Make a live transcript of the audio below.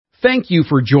Thank you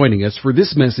for joining us for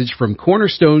this message from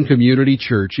Cornerstone Community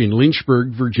Church in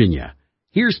Lynchburg, Virginia.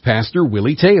 Here's Pastor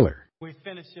Willie Taylor. We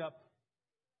finish up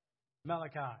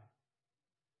Malachi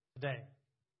today.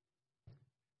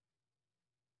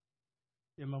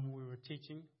 You remember we were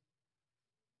teaching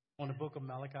on the book of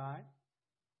Malachi,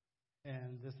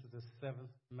 and this is the seventh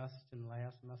message and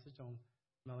last message on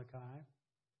Malachi.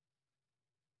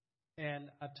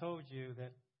 And I told you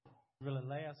that really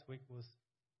last week was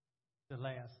the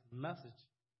last message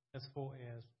as far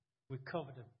as we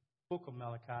covered the book of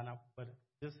Malachi. Now, but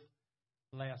this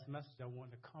last message, I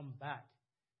wanted to come back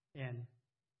and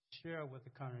share with the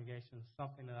congregation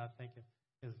something that I think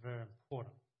is very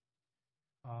important.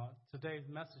 Today's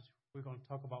message, we're going to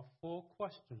talk about four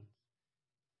questions,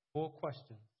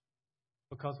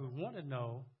 because we want to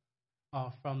know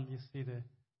from, you see the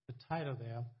title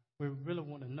there, we really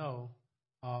want to know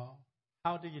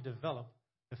how do you develop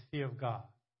the fear of God?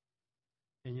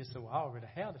 And you say, well, I already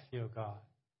have the fear of God.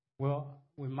 Well,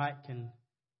 we can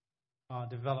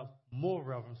develop more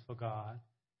reverence for God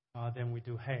than we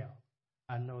do have.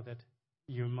 I know that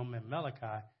you remember in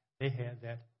Malachi, they had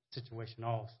that situation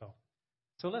also.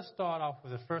 So let's start off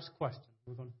with the first question.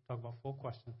 We're going to talk about four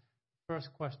questions. First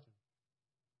question.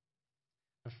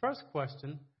 The first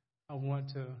question I want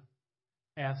to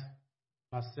ask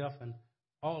myself and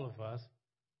all of us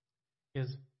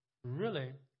is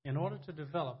really, in order to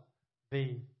develop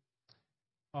the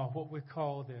what we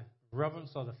call the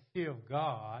reverence or the fear of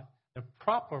God, the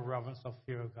proper reverence or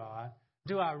fear of God,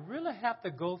 do I really have to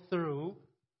go through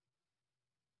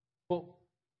what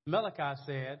Malachi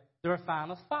said, the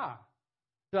refiner's fire?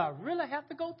 Do I really have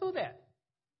to go through that?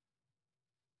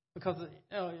 Because,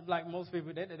 like most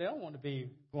people, they don't want to be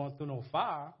going through no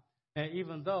fire. And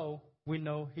even though we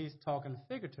know he's talking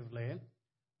figuratively,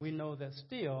 we know that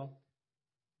still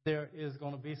there is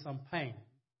going to be some pain.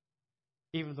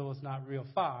 Even though it's not real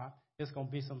fire, it's going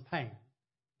to be some pain,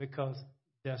 because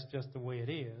that's just the way it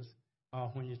is.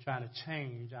 When you're trying to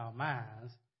change our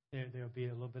minds, there'll be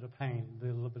a little bit of pain, a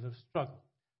little bit of struggle.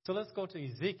 So let's go to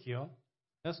Ezekiel.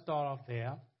 Let's start off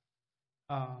there.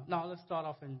 Let's start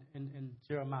off in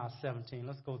Jeremiah 17.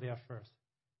 Let's go there first.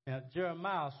 Now,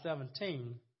 Jeremiah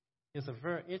 17 is a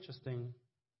very interesting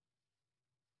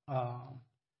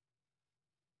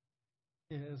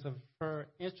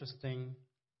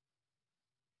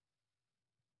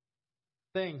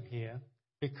thing here,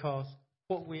 because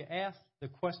the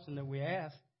question that we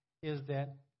ask is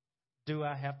that, do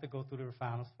I have to go through the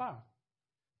refiner's fire?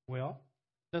 Well,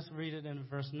 let's read it in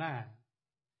verse 9.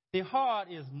 The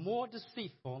heart is more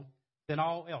deceitful than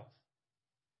all else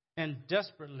and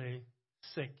desperately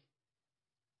sick.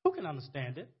 Who can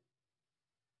understand it?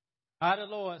 I, the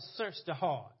Lord, search the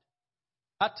heart.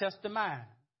 I test the mind,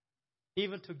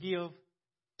 even to give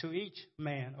to each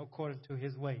man according to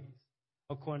his ways,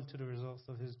 according to the results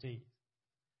of his deeds.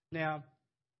 Now,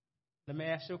 let me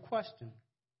ask you a question.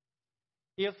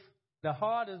 If the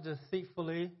heart is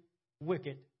deceitfully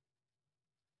wicked,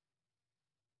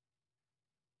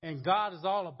 and God is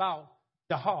all about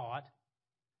the heart,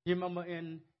 you remember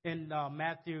in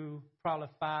Matthew probably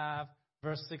 5,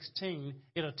 verse 16,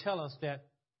 it'll tell us that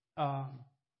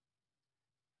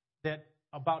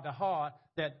about the heart,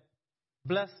 that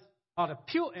blessed are the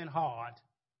pure in heart,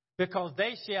 because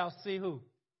they shall see who?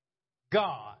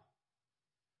 God.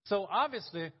 So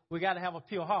obviously, we got to have a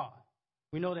pure heart.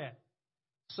 We know that.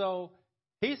 So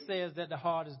he says that the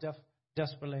heart is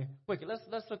desperately wicked.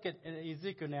 Let's look at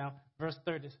Ezekiel now, verse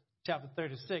 30, chapter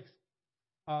 36.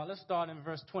 Let's start in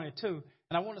verse 22.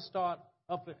 And I want to start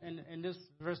up in this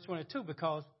verse 22,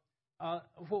 because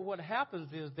what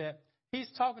happens is that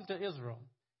he's talking to Israel.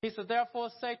 He said, therefore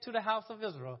say to the house of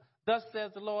Israel, thus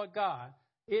says the Lord God,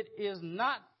 it is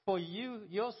not for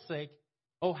your sake,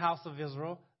 O house of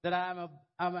Israel, that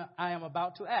I am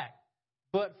about to act,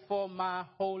 but for my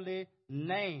holy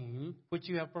name, which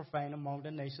you have profaned among the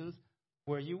nations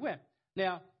where you went.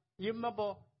 Now, you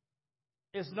remember,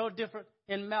 it's no different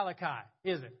in Malachi,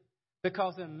 is it?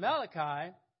 Because in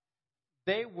Malachi,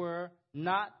 they were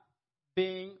not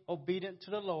being obedient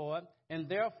to the Lord, and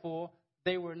therefore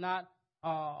they were not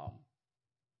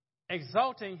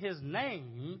exalting his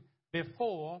name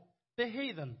before the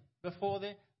heathen, before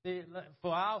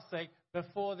for our sake,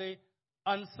 before the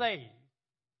unsaved.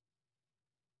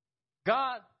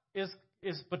 God is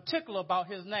particular about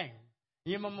his name.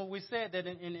 You remember we said that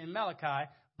in Malachi,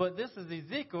 but this is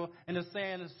Ezekiel, and it's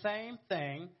saying the same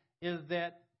thing, is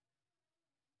that,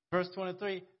 verse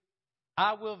 23,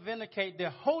 I will vindicate the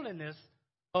holiness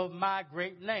of my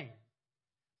great name.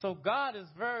 So God is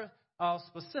very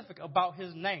specific about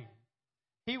his name.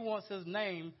 He wants his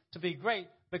name to be great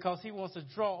because he wants to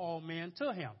draw all men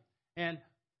to him. And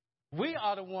we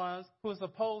are the ones who are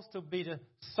supposed to be the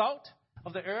salt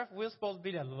of the earth. We're supposed to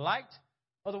be the light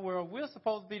of the world. We're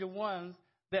supposed to be the ones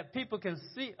that people can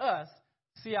see us,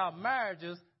 see our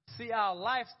marriages, see our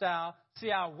lifestyle,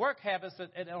 see our work habits,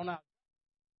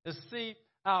 to see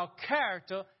our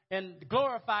character and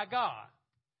glorify God.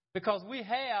 Because we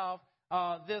have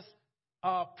this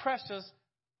precious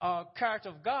character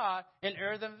of God in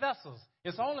earthen vessels.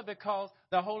 It's only because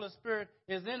the Holy Spirit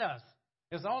is in us.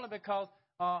 It's only because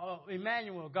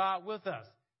Emmanuel, God with us.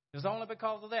 It's only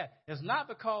because of that. It's not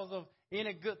because of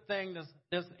any good thing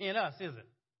that's in us, is it?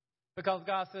 Because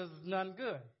God says none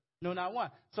good. No, not one.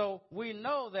 So we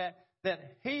know that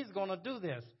he's going to do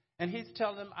this. And he's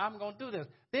telling them, I'm going to do this.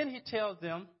 Then he tells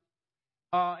them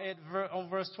on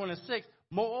verse 26,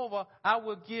 moreover, I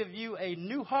will give you a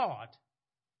new heart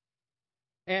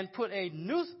and put a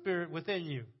new spirit within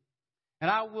you. And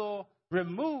I will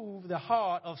remove the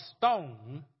heart of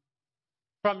stone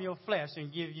from your flesh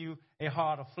and give you a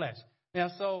heart of flesh.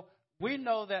 And so we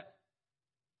know that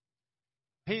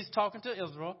he's talking to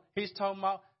Israel. He's talking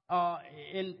about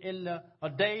in the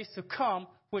days to come,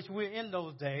 which we're in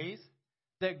those days,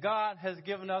 that God has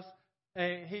given us,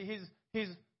 he's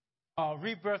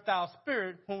rebirthed our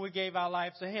spirit when we gave our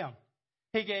lives to him.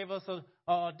 He gave us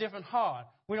a different heart.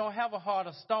 We don't have a heart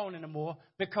of stone anymore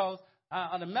because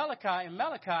in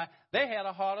Malachi, they had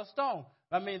a heart of stone.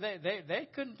 I mean, they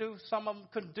couldn't do, some of them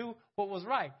couldn't do what was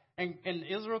right. And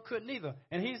Israel couldn't either.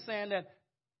 And he's saying that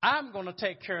I'm going to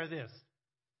take care of this.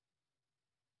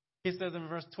 He says in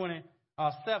verse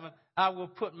 27, I will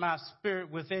put my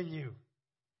spirit within you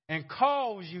and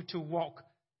cause you to walk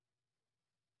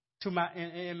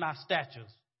in my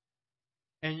statutes.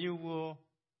 And you will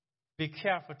be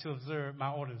careful to observe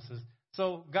my ordinances.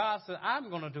 So God said, I'm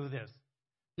going to do this.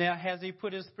 Now, has he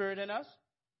put his spirit in us?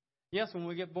 Yes, when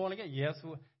we get born again. Yes,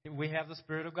 we have the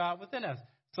Spirit of God within us.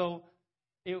 So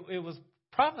it was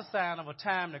prophesying of a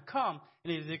time to come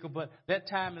in Ezekiel, but that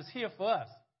time is here for us.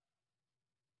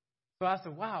 So I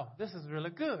said, wow, this is really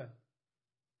good.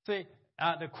 See,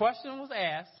 the question was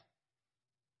asked,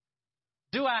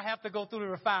 do I have to go through the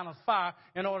refiner's fire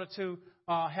in order to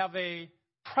have a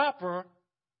proper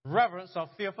reverence or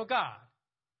fear for God?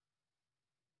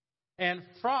 And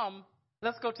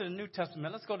let's go to the New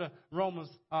Testament. Let's go to Romans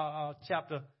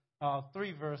chapter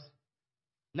 3, verse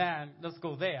 9. Let's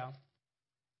go there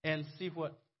and see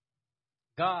what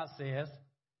God says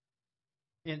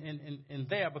in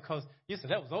there, because you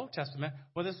said that was Old Testament.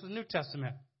 Well, this is New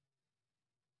Testament.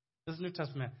 This is New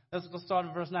Testament. Let's start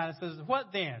in verse 9. It says, what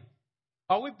then?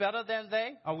 Are we better than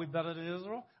they? Are we better than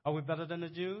Israel? Are we better than the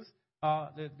Jews?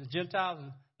 The Gentiles?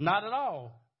 Not at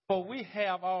all. For we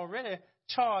have already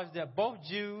charged that both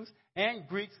Jews and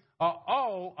Greeks are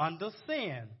all under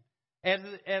sin. As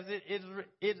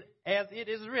it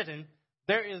is written,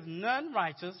 there is none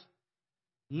righteous,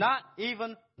 not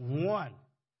even one.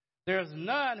 There is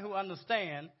none who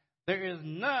understand. There is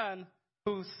none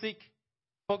who seek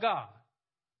for God.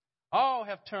 All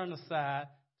have turned aside.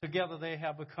 Together they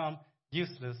have become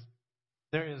useless.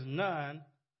 There is none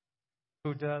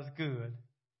who does good.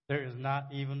 There is not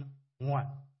even one.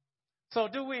 So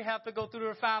do we have to go through the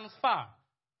refiner's fire?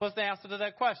 What's the answer to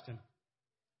that question?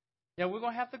 Yeah, we're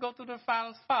going to have to go through the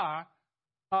refiner's fire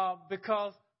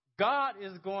because God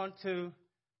is going to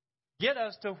get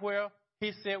us to where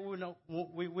he said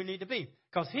we need to be.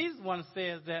 Because he's the one who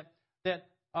says that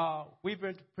we've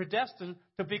been predestined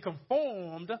to be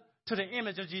conformed to the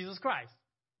image of Jesus Christ.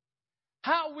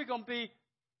 How are we going to be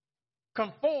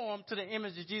conformed to the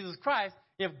image of Jesus Christ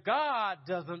if God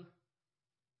doesn't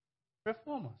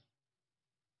reform us?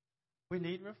 We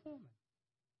need reforming.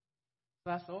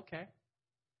 So I said, okay.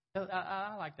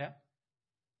 I like that.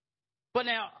 But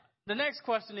now, the next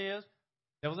question is,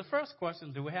 that was the first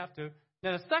question, do we have to?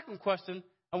 Now, the second question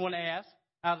I want to ask,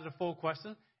 out of the 4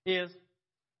 questions, is,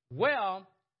 well,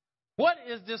 what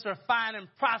is this refining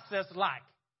process like?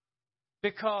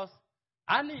 Because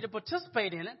I need to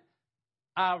participate in it.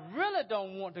 I really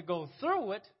don't want to go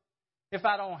through it if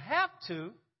I don't have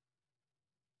to.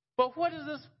 But what is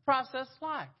this process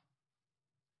like?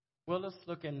 Well, let's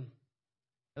go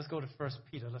to 1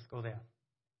 Peter. Let's go there.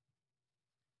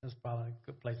 That's probably a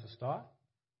good place to start.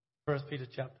 1 Peter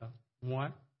chapter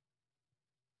 1.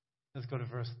 Let's go to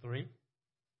verse 3.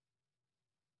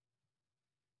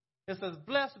 It says,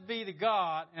 blessed be the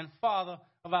God and Father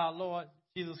of our Lord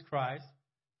Jesus Christ,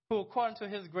 who according to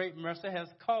his great mercy has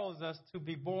caused us to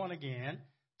be born again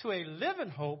to a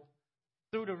living hope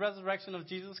through the resurrection of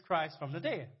Jesus Christ from the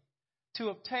dead, to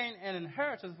obtain an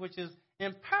inheritance which is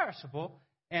imperishable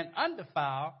and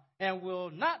undefiled and will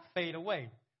not fade away,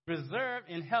 reserved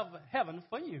in heaven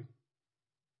for you,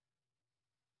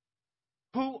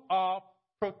 who are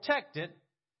protected.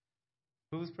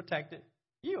 Who's protected?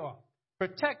 You are.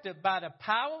 Protected by the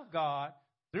power of God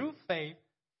through faith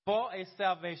for a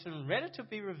salvation ready to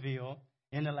be revealed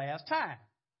in the last time.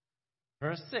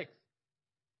 Verse 6.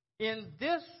 In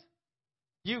this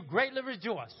you greatly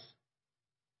rejoice,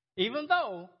 even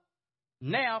though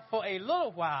now for a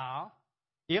little while,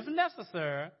 if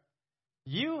necessary,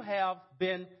 you have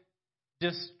been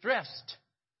distressed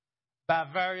by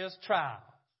various trials,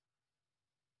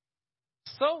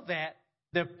 so that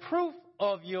the proof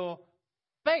of your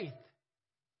faith,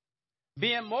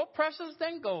 being more precious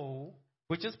than gold,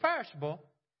 which is perishable,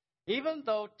 even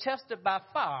though tested by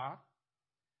fire,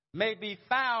 may be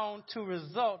found to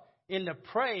result in the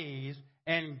praise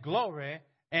and glory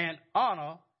and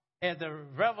honor at the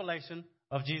revelation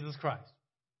of Jesus Christ.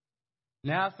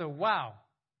 Now I said, wow,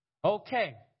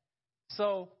 okay,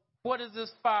 so what is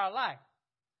this fire like?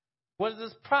 What is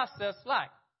this process like?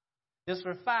 This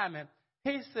refinement.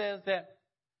 He says that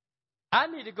I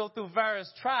need to go through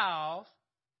various trials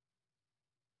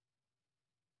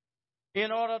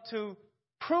in order to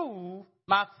prove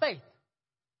my faith,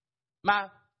 my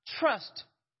trust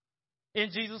in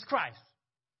Jesus Christ.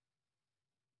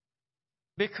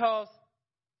 Because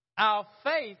our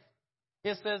faith,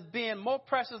 it says, being more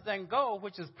precious than gold,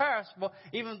 which is perishable,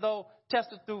 even though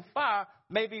tested through fire,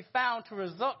 may be found to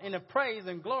result in the praise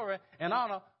and glory and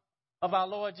honor of our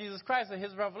Lord Jesus Christ and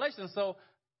his revelation. So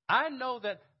I know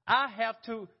that I have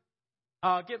to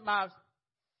get my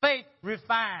faith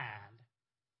refined.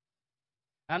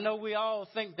 I know we all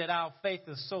think that our faith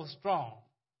is so strong.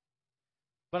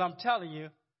 But I'm telling you,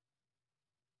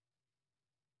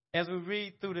 as we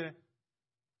read through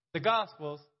the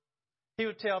Gospels, he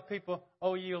would tell people,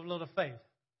 oh, ye of little faith.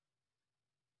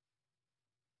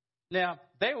 Now,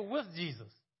 they were with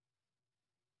Jesus.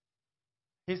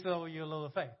 He said, oh, you of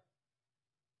little faith.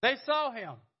 They saw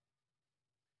him.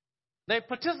 They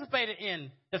participated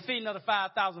in the feeding of the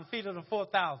 5,000, feeding of the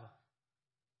 4,000.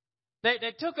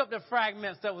 They took up the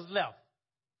fragments that was left.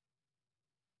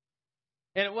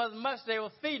 And it wasn't much they were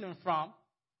feeding from.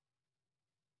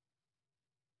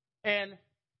 And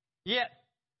yet,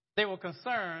 they were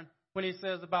concerned when he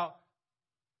says about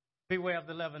beware of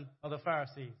the leaven of the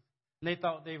Pharisees. And they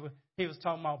thought he was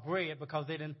talking about bread because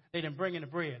they didn't bring in the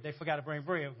bread. They forgot to bring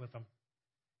bread with them.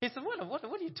 He said, what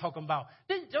are you talking about?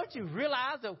 Don't you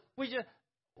realize that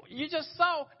you just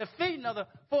saw the feeding of the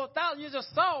 4,000? You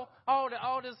just saw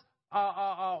all this.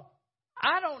 I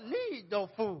don't need no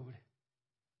food.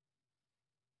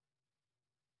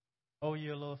 Oh,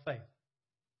 you a little faith.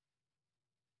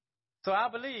 So I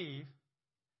believe,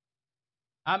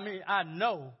 I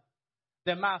know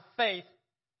that my faith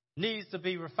needs to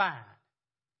be refined.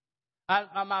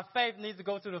 My faith needs to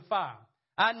go through the fire.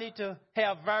 I need to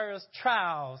have various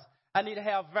trials. I need to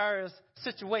have various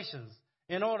situations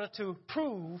in order to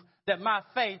prove that my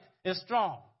faith is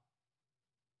strong.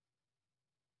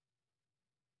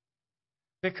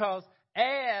 Because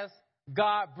as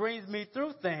God brings me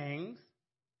through things,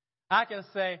 I can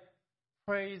say,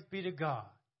 praise be to God.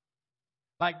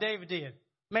 Like David did.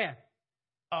 Man,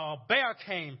 a bear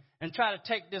came and tried to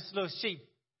take this little sheep.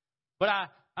 But I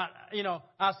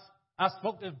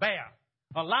smoked this bear.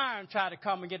 A lion tried to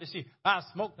come and get the sheep. I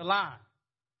smoked the lion.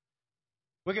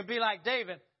 We can be like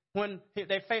David when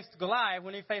they faced Goliath.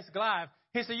 When he faced Goliath,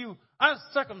 he said, you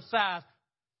uncircumcised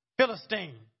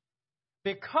Philistine.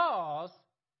 Because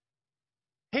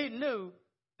he knew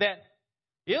that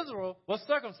Israel was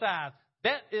circumcised.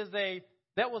 That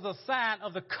was a sign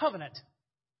of the covenant.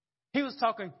 He was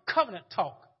talking covenant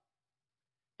talk.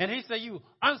 And he said, you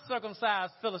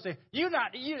uncircumcised Philistine.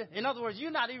 In other words, you're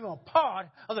not even a part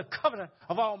of the covenant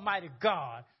of Almighty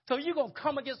God. So you're going to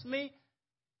come against me?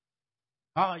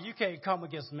 Oh, you can't come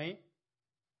against me.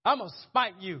 I'm going to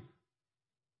spite you.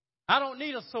 I don't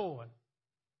need a sword.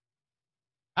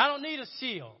 I don't need a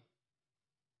shield.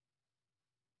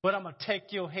 But I'm going to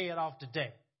take your head off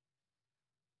today.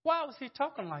 Why was he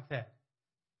talking like that?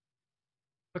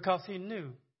 Because he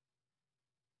knew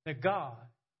that God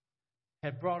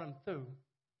had brought him through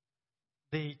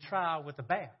the trial with the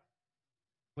bear,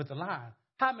 with the lion.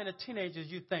 How many teenagers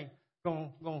you think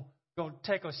going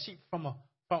take a sheep from a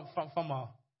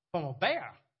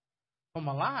bear, from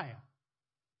a lion?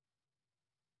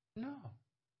 No.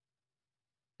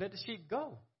 Let the sheep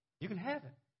go. You can have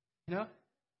it.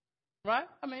 Right?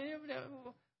 I mean,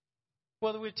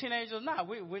 whether we're teenagers or not,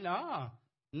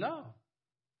 no.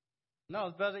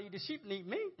 It's better to eat the sheep than eat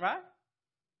me, right?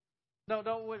 No,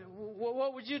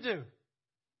 what would you do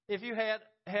if you had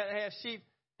sheep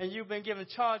and you've been given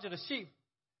charge of the sheep,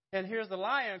 and here's the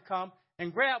lion come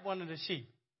and grab one of the sheep?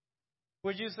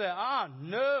 Would you say,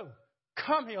 no,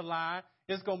 come here line,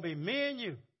 it's going to be me and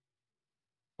you.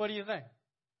 What do you think?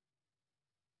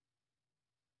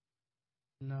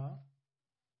 No.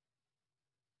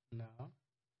 No.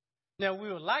 Now,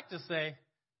 we would like to say,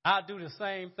 I'll do the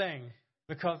same thing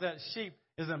because that sheep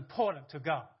is important to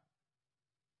God.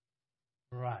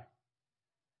 Right.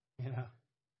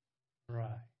 Right.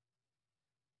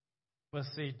 But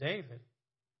see, David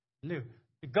knew.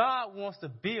 God wants to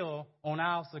build on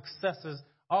our successes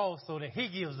also that he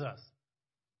gives us.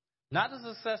 Not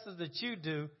the successes that you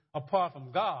do apart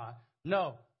from God.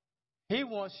 No. He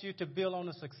wants you to build on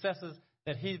the successes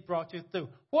that he's brought you through.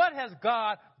 What has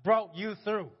God brought you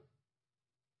through?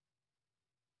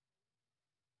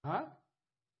 Huh?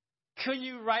 Can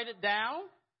you write it down?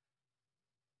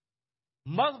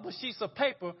 Multiple sheets of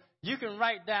paper, you can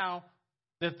write down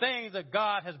the things that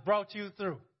God has brought you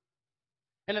through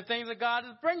and the things that God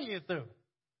is bringing you through.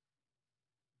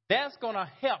 That's going to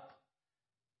help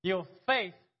your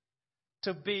faith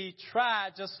to be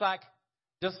tried just like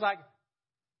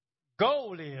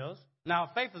gold is. Now,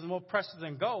 faith is more precious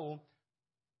than gold.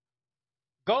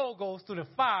 Gold goes through the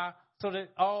fire so that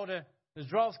all the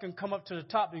dross can come up to the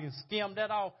top. You can skim that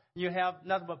off. You have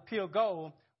nothing but pure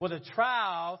gold. With the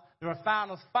trials, the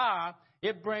refiner's fire,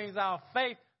 it brings our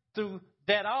faith through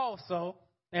that also.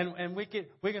 And we can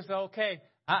say, okay,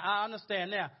 I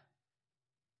understand now.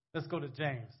 Let's go to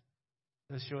James.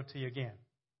 Let's show it to you again.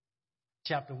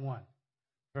 Chapter 1,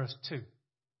 verse 2.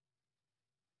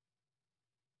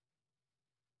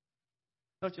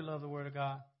 Don't you love the Word of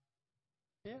God?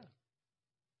 Yeah.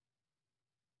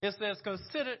 It says,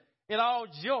 consider it all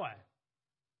joy.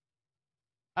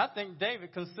 I think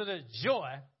David considered joy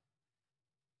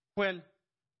when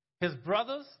his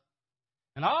brothers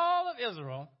and all of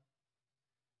Israel,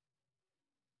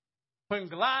 when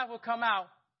Goliath will come out,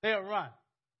 they'll run.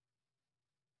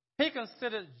 He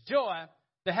considered joy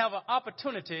to have an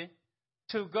opportunity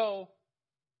to go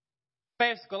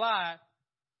face Goliath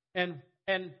and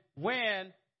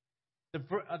win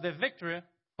the victory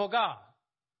for God.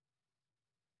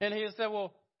 And he said,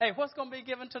 well, hey, what's going to be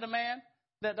given to the man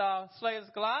that slays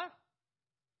Goliath?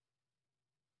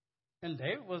 And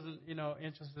David wasn't,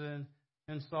 interested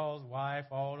in Saul's wife,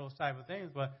 all those type of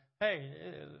things. But hey,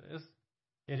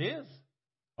 it is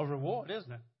a reward,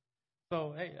 isn't it?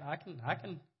 So hey, I can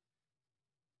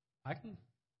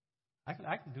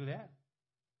do that.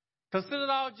 Consider it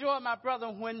all joy, my brother,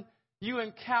 when you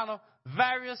encounter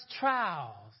various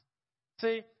trials.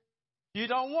 See, you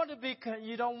don't want to be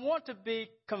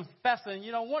confessing,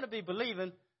 you don't want to be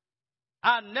believing,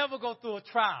 I never go through a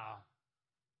trial.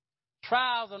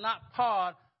 Trials are not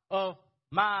part of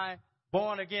my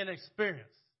born-again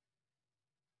experience.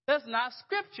 That's not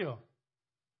scripture.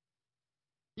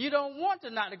 You don't want to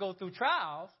not to go through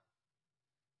trials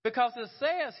because it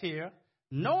says here,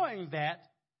 knowing that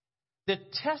the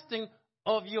testing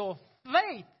of your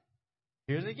faith,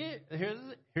 here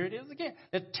it is again.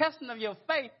 The testing of your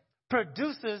faith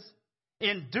produces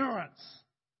endurance.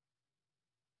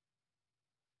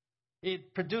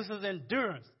 It produces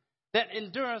endurance. That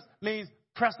endurance means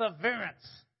perseverance.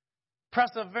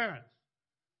 Perseverance.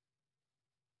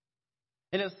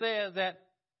 And it says that,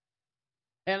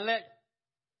 and let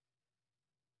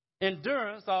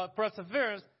endurance or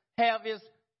perseverance have its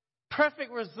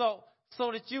perfect result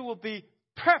so that you will be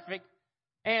perfect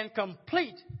and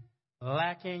complete,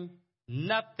 lacking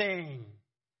nothing.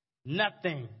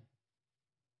 Nothing.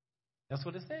 That's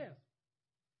what it says.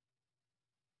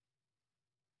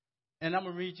 And I'm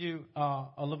going to read you a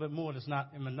little bit more that's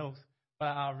not in my notes, but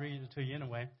I'll read it to you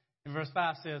anyway. In verse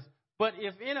 5 says, but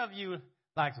if any of you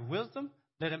lacks wisdom,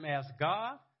 let him ask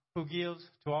God, who gives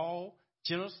to all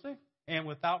generously and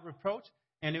without reproach,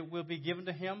 and it will be given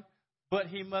to him. But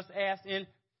he must ask in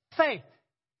faith,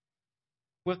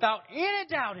 without any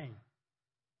doubting.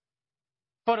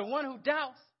 For the one who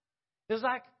doubts is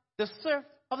like the surf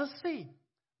of the sea,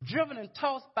 driven and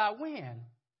tossed by wind.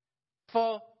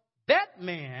 For that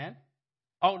man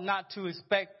ought not to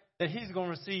expect that he's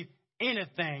going to receive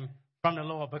anything from the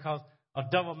Lord, because a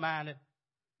double-minded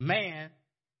man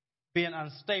being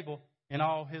unstable in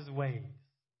all his ways.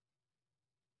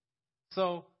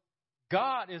 So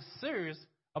God is serious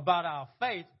about our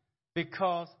faith,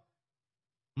 because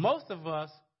most of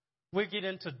us, we get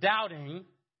into doubting.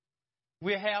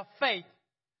 We have faith,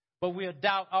 but we'll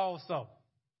doubt also.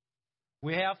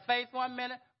 We have faith one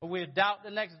minute, but we'll doubt the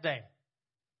next day.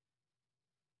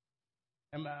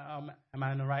 Am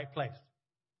I in the right place?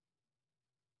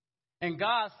 And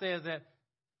God says that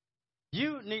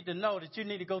you need to know that you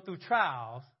need to go through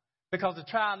trials, because the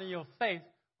trial in your faith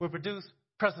will produce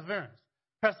perseverance.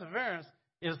 Perseverance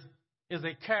is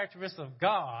a characteristic of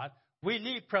God, we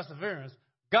need perseverance.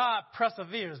 God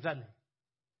perseveres, doesn't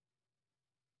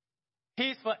he?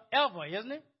 He's forever,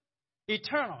 isn't he?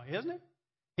 Eternal, isn't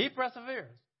he? He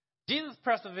perseveres. Jesus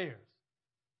perseveres.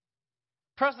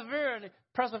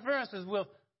 Perseverance is with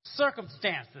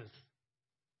circumstances.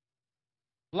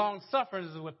 Long-suffering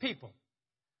is with people.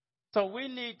 So we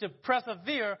need to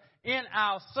persevere in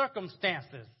our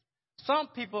circumstances. Some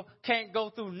people can't go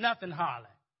through nothing hardly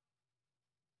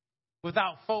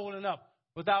without folding up,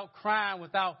 without crying,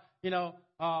 without,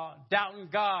 doubting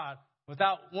God,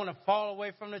 without want to fall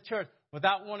away from the church,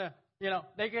 without want to,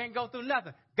 they can't go through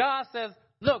nothing. God says,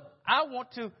 look, I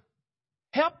want to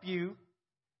help you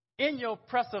in your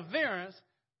perseverance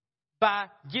by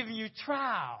giving you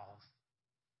trials.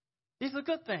 These are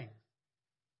good things.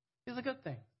 These are good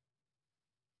things.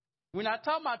 We're not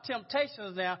talking about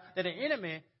temptations now that the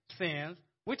enemy sends.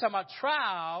 We're talking about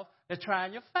trials that try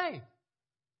in your faith.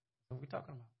 That's what we're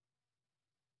talking about.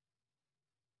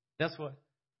 That's what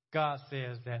God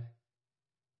says that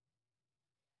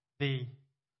the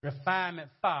refinement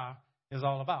fire is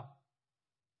all about.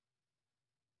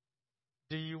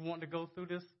 Do you want to go through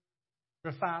this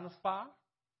refiner's fire?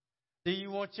 Do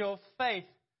you want your faith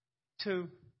to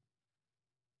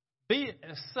be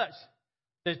as such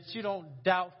that you don't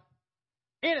doubt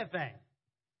anything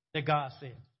that God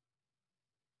says?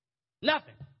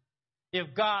 Nothing.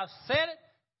 If God said it,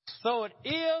 so it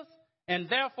is, and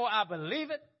therefore I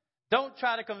believe it. Don't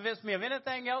try to convince me of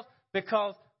anything else,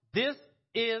 because this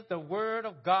is the word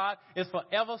of God. It's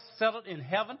forever settled in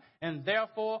heaven, and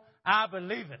therefore I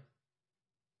believe it.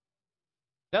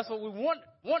 That's what we want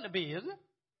to be, isn't it?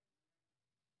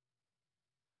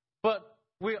 But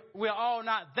we're all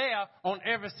not there on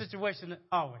every situation,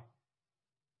 are we?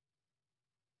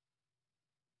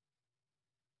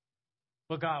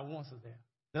 But God wants us there.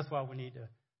 That's why we need to.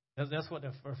 That's what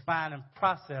the refining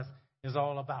process is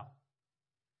all about.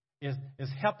 Is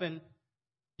helping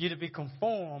you to be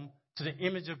conformed to the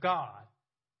image of God,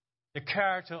 the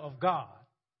character of God,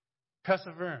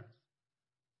 perseverance,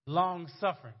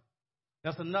 long-suffering.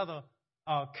 That's another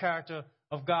character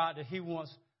of God that he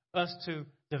wants us to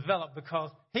develop,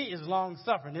 because he is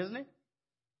long-suffering, isn't he?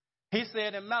 He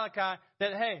said in Malachi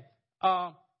that, hey,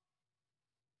 I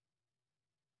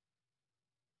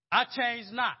change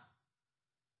not.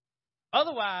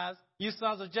 Otherwise, you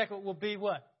sons of Jacob will be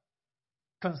what?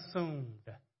 Consumed.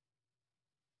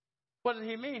 What did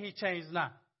he mean he changed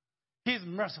not? He's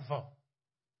merciful.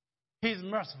 He's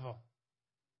merciful.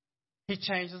 He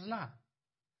changes not.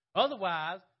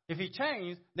 Otherwise, if he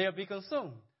changed, they'll be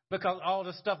consumed, because all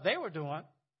the stuff they were doing,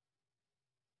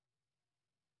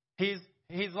 he's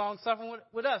long-suffering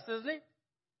with us, isn't he?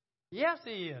 Yes,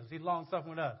 he is. He's long-suffering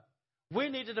with us. We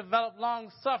need to develop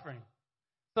long-suffering.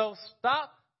 So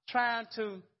stop trying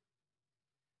to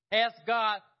ask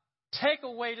God, take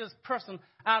away this person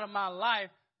out of my life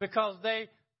because they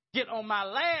get on my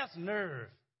last nerve.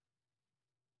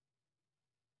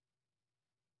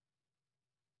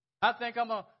 I think I'm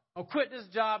going to quit this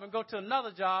job and go to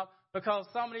another job because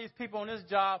some of these people on this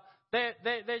job, they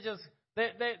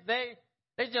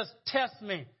just test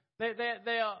me. They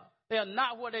are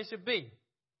not what they should be.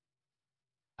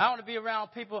 I want to be around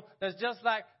people that's just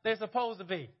like they're supposed to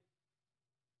be.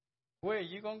 Where are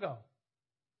you going to go?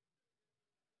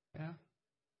 Yeah.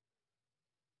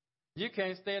 You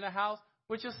can't stay in the house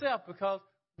with yourself because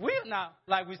we're not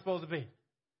like we're supposed to be.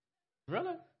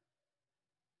 Really?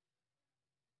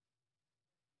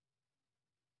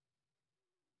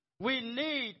 We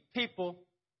need people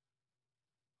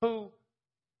who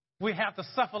we have to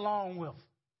suffer along with.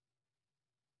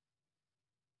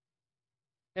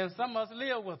 And some of us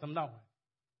live with them, don't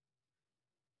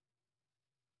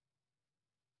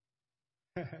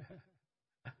we?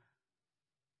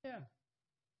 Yeah.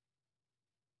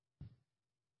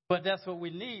 But that's what we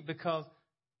need, because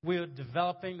we're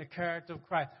developing the character of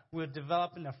Christ. We're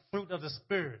developing the fruit of the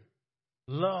Spirit.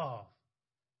 Love.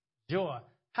 Joy.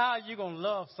 How are you going to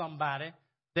love somebody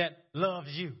that loves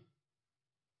you?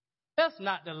 That's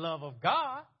not the love of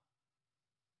God.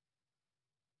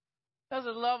 That's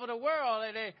the love of the world.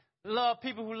 They love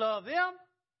people who love them,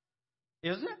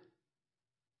 isn't it?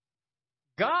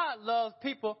 God loves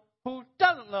people who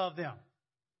doesn't love them.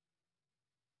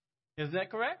 Isn't that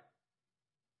correct?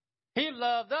 He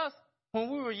loved us when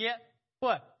we were yet,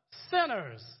 what?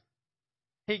 Sinners.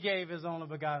 He gave his only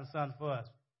begotten Son for us.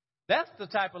 That's the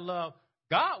type of love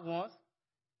God wants.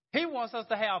 He wants us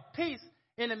to have peace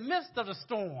in the midst of the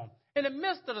storm, in the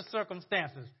midst of the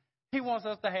circumstances. He wants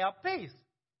us to have peace.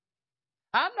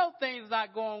 I know things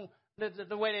not going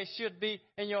the way they should be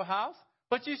in your house,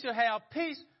 but you should have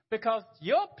peace, because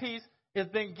your peace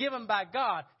it's been given by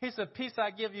God. He said, peace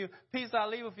I give you, peace I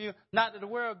leave with you, not that the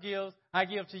world gives, I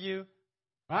give to you.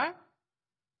 Right?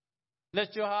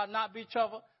 Let your heart not be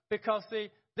troubled. Because, see,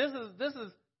 this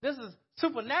is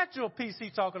supernatural peace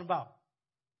he's talking about.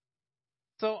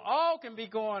 So all can be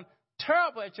going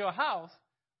terrible at your house,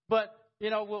 but,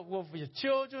 with your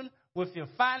children, with your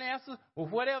finances, with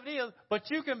whatever it is,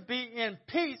 but you can be in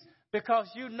peace because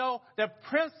you know the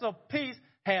Prince of Peace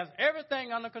has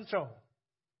everything under control.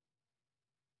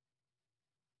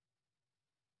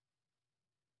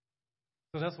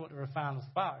 So that's what the refiner's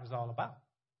fire is all about.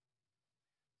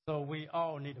 So we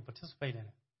all need to participate in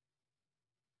it.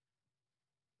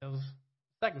 That was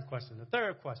the second question. The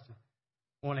third question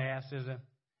I want to ask is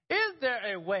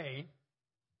there a way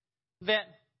that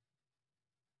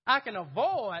I can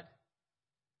avoid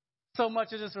so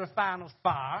much of this refiner's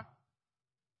fire?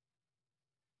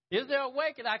 Is there a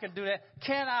way that I can do that?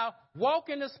 Can I walk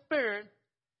in the Spirit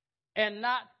and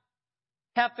not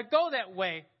have to go that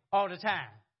way all the time?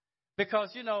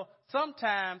 Because,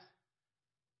 sometimes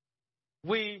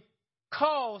we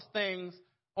cause things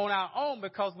on our own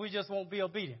because we just won't be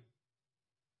obedient.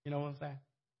 You know what I'm saying?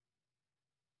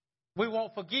 We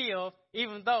won't forgive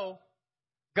even though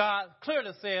God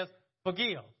clearly says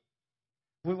forgive.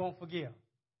 We won't forgive.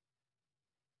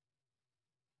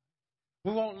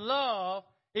 We won't love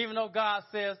even though God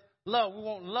says love. We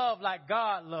won't love like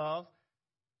God loves.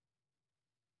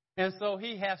 And so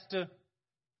he has to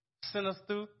send us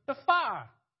through the fire.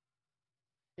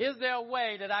 Is there a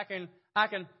way that I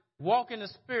can walk in the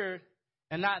Spirit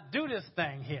and not do this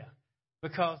thing here?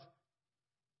 Because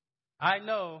I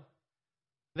know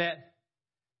that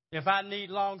if I need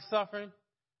long suffering,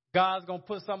 God's going to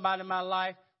put somebody in my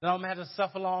life that I'm going to have to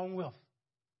suffer along with.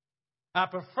 I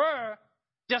prefer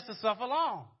just to suffer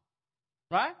along,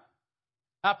 right?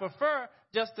 I prefer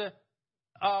just to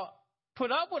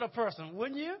put up with a person,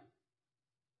 wouldn't you?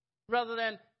 Rather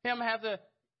than him have to,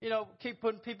 keep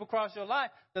putting people across your life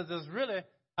that there's really,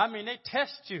 they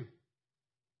test you.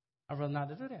 I'd rather not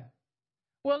to do that.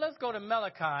 Well, let's go to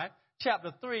Malachi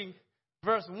chapter 3,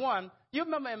 verse 1. You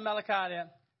remember in Malachi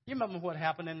that, you remember what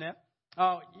happened in there?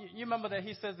 You remember that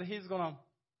he says that he's gonna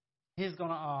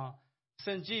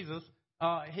send Jesus.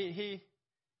 He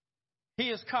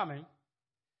is coming.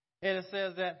 And it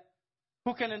says that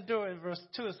who can endure, in verse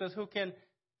 2, it says, who can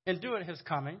endure his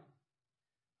coming?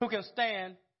 Who can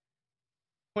stand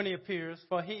when he appears?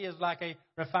 For he is like a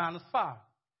refiner's fire,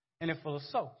 and it's full of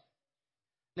soap.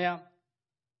 Now,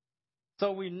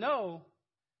 so we know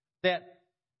that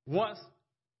once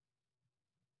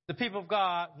the people of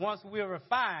God, once we're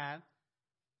refined,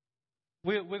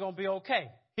 we're going to be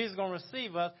okay. He's going to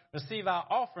receive us, receive our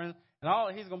offering,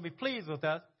 and he's going to be pleased with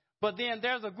us. But then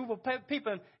there's a group of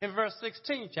people in verse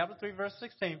 16, chapter 3, verse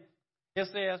 16. It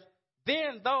says,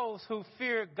 then those who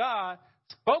feared God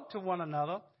spoke to one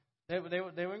another. They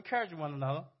were encouraging one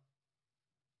another.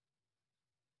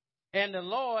 And the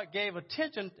Lord gave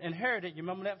attention and heard it. You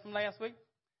remember that from last week?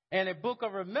 And a book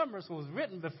of remembrance was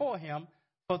written before him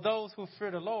for those who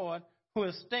fear the Lord, who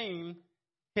esteem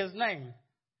his name.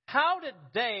 How did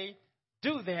they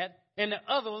do that and the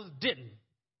others didn't?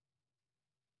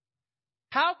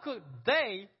 How could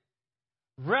they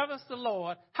reverence the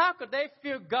Lord? How could they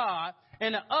fear God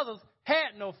and the others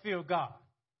had no fear of God?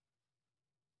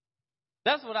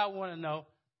 That's what I want to know.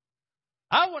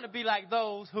 I want to be like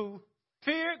those who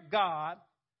feared God,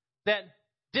 that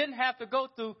didn't have to go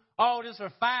through all this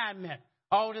refinement,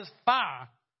 all this fire,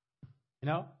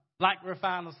 like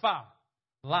refiner's fire.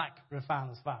 Like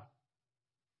refiner's fire.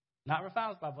 Not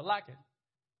refiner's fire, but like it.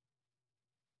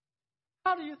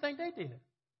 How do you think they did it?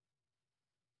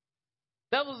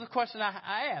 That was the question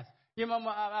I asked. You remember,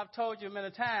 I've told you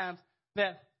many times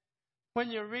that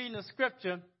when you're reading the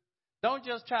scripture, don't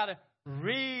just try to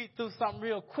read through something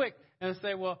real quick and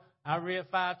say, well, I read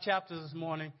 5 chapters this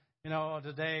morning, or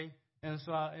today, and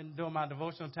so during my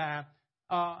devotional time.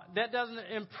 That doesn't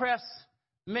impress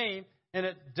me, and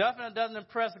it definitely doesn't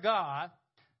impress God.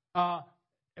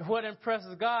 What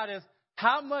impresses God is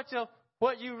how much of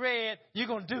what you read you're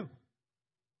going to do.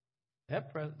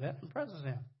 That impresses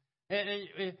him. And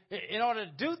in order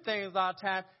to do things all the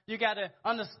time, you got to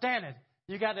understand it.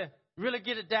 You got to really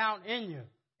get it down in you.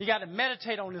 You got to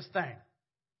meditate on this thing.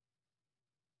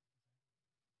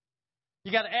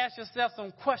 You got to ask yourself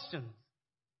some questions.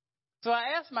 So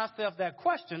I asked myself that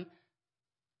question.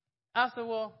 I said,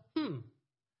 well,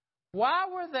 why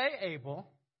were they able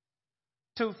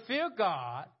to fear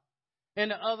God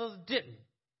and the others didn't?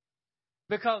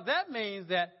 Because that means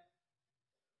that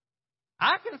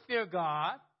I can fear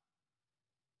God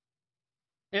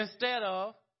instead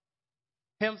of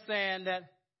him saying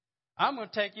that I'm going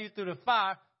to take you through the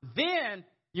fire. Then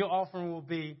your offering will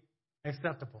be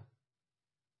acceptable.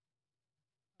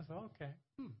 I said, okay.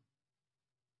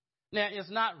 Now, it's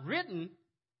not written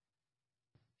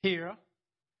here,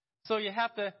 so you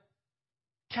have to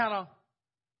kind of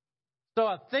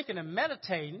start thinking and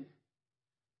meditating.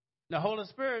 The Holy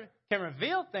Spirit can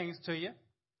reveal things to you.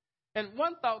 And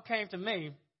one thought came to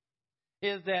me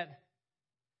is that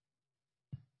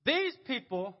these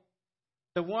people,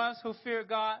 the ones who fear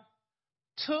God,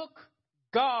 took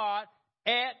God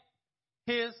at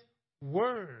His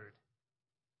word.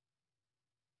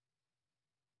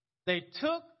 They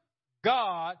took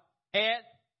God at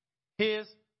His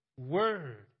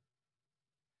word.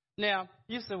 Now,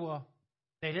 you say, well,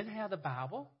 they didn't have the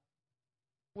Bible.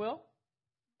 Well,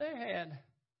 they had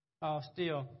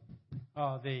still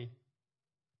the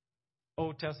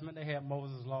Old Testament. They had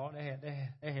Moses' law. They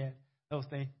had those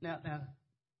things. Now,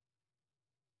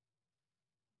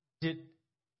 did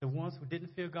the ones who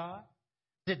didn't fear God,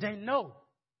 did they know?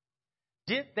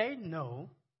 Did they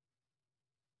know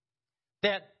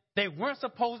that they weren't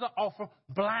supposed to offer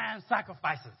blind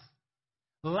sacrifices,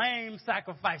 lame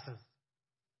sacrifices?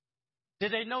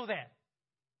 Did they know that?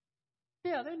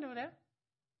 Yeah, they knew that.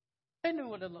 They knew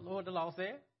what the law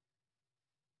said.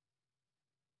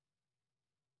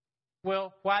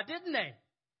 Well, why didn't they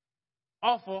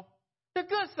offer the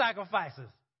good sacrifices,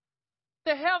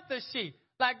 the healthy sheep,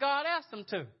 like God asked them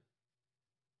to?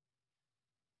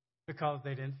 Because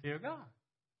they didn't fear God.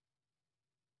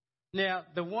 Now,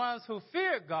 the ones who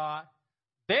feared God,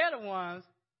 they're the ones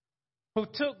who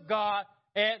took God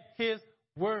at His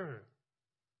word.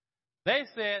 They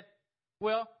said,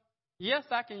 well, yes,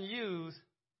 I can use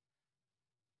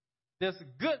this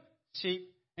good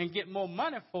sheep and get more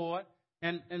money for it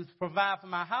and provide for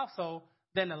my household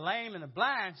than the lame and the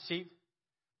blind sheep,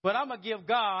 but I'm going to give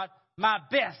God my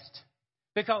best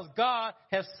because God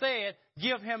has said,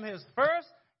 give Him His first,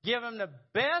 give Him the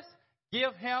best,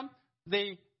 give Him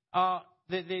the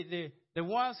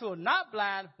ones who are not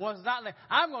blind, ones who are not lame.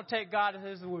 I'm going to take God at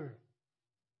His word.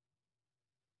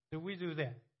 Do we do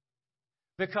that?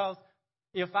 Because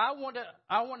if I want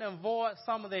to avoid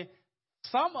some of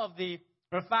the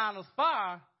refiner's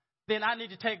fire, then I need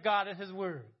to take God at His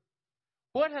word.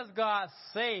 What has God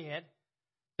said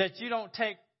that you don't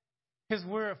take His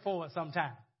word for it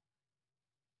sometimes?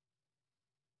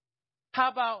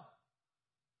 How about,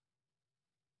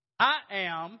 I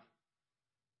am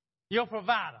your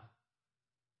provider.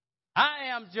 I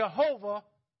am Jehovah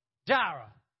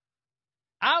Jireh.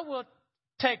 I will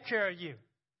take care of you.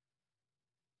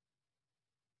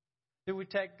 Do we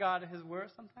take God at His word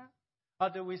sometimes? Or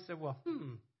do we say, well,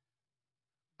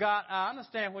 God, I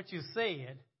understand what you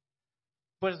said,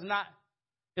 but it's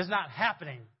not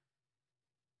happening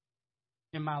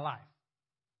in my life.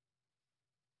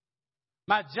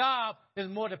 My job is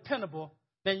more dependable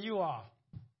than you are.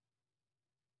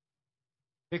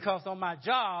 Because on my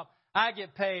job, I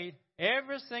get paid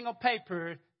every single pay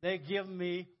period. They give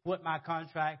me what my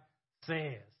contract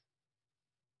says.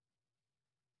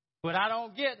 But I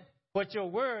don't get what your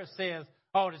word says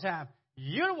all the time.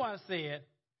 You're the one said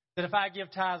that if I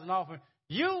give tithes and offering,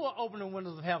 you will open the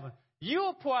windows of heaven. You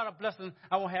will pour out a blessing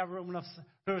I won't have room enough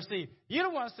to receive. You're the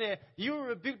one said you will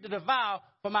rebuke the devourer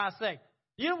for my sake.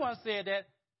 You're the one said that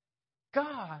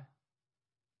God,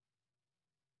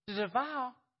 the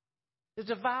devourer, is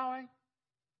devouring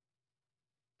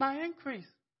my increase.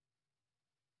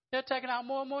 They're taking out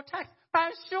more and more tax.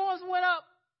 My insurance went up.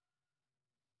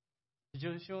 Did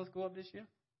your insurance go up this year?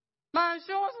 My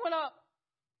insurance went up.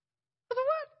 I said,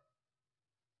 what?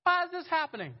 Why is this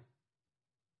happening?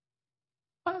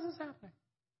 Why is this happening?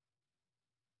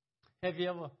 Have you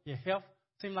ever, your health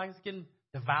seem like it's getting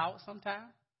devoured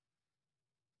sometimes?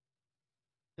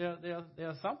 There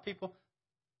are some people,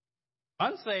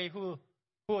 unsaved, who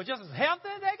are just as healthy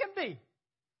as they can be.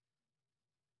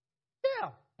 Yeah.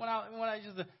 When I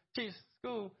used to teach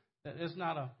school, it's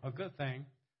not a good thing,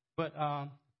 but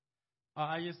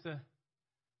I used to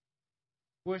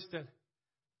wish that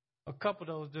a couple of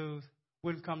those dudes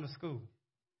wouldn't come to school.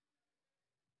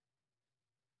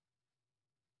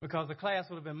 Because the class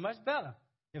would have been much better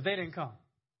if they didn't come.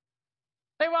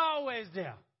 They were always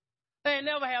there. They ain't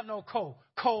never have no cold,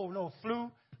 no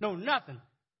flu, no nothing.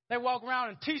 They walk around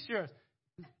in T-shirts,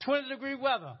 20-degree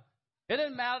weather. It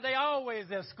didn't matter. They always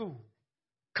at school,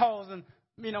 causing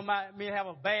me to have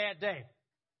a bad day.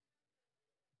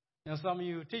 Now, some of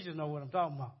you teachers know what I'm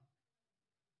talking about.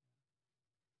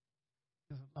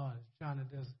 Lord, Johnny,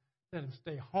 just let him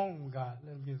stay home, God.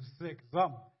 Let him get sick or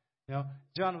something. You know,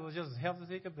 Johnny was just as healthy as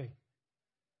he could be.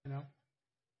 You know.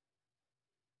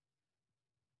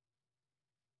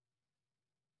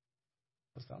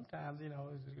 But sometimes,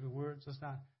 the word's just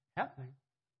not happening.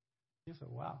 You say,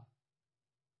 wow.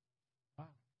 Wow.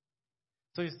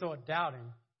 So you start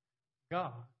doubting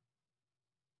God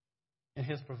and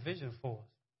his provision for us.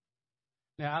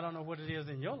 Now, I don't know what it is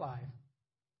in your life,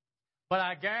 but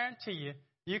I guarantee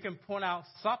you can point out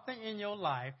something in your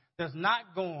life that's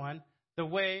not going the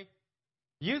way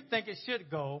you think it should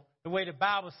go, the way the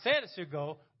Bible said it should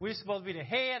go. We're supposed to be the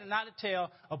head and not the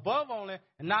tail, above only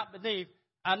and not beneath.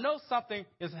 I know something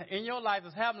is in your life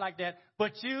that's happening like that,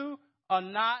 but you are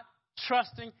not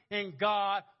trusting in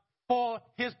God for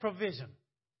his provision.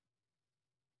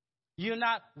 You're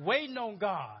not waiting on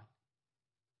God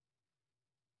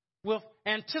with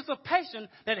anticipation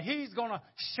that he's going to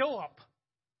show up.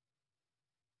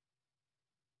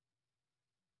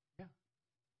 Yeah.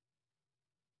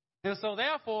 And so,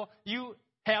 therefore, you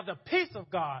have the peace of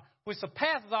God, which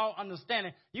surpasses all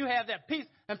understanding. You have that peace.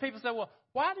 And people say, well,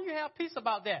 why do you have peace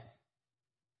about that?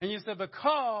 And you say,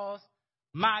 because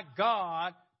my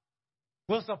God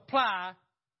will supply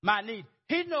my need.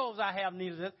 He knows I have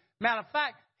need of this. Matter of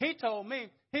fact, he told me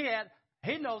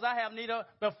he knows I have need of it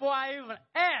before I even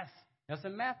ask. That's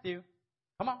in Matthew.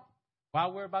 Come on. Why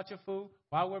worry about your food?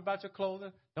 Why worry about your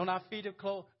clothing? Don't I feed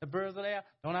the birds of the air?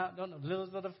 Don't the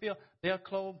lilies of the field? They are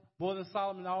clothed more than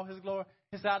Solomon in all his glory.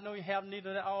 He said, I know you have need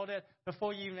of all that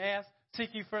before you even ask.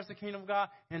 Seek ye first the kingdom of God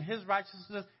and his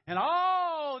righteousness, and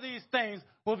all these things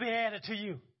will be added to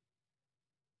you.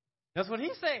 That's what he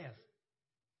says.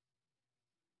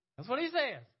 That's what he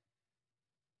says.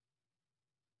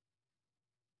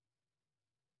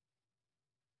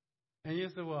 And you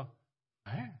say, well,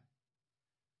 man.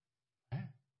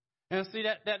 And see,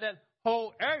 that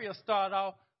whole area started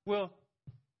off with,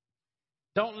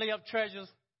 don't lay up treasures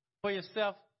for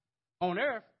yourself on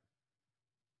earth,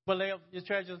 but lay up your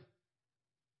treasures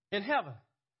in heaven.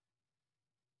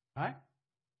 Right?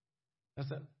 That's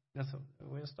the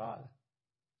way it started.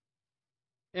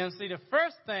 And see, the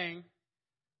first thing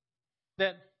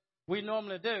that we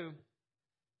normally do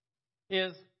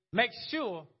is make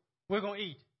sure we're going to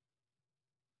eat.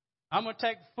 I'm going to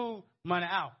take food money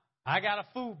out. I got a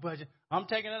food budget. I'm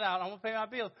taking it out. I'm going to pay my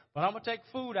bills, but I'm going to take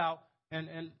food out,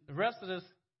 and the rest of this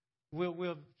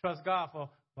we'll trust God for,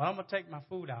 but I'm going to take my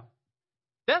food out.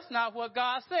 That's not what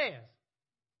God says.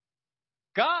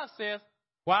 God says,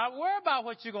 why worry about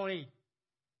what you're going to eat?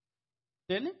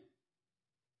 Didn't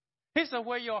he? He said,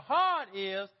 where your heart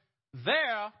is,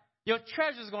 there your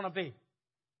treasure is going to be.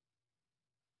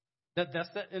 That's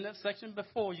in that section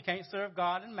before. You can't serve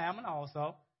God and mammon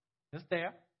also. It's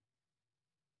there.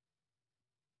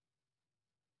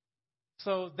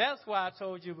 So that's why I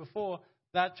told you before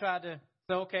that I tried to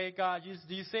say, okay, God,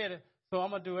 you said it, so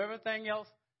I'm going to do everything else,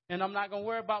 and I'm not going to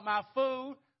worry about my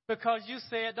food because you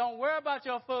said don't worry about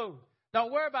your food.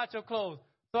 Don't worry about your clothes.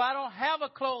 So I don't have a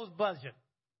clothes budget.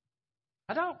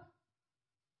 I don't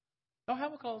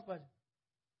have a clothes budget.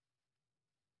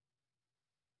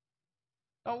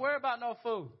 Don't worry about no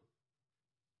food.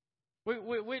 We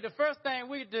the first thing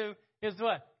we do is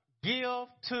what? Give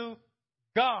to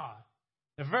God.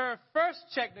 The very first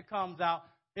check that comes out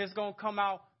is going to come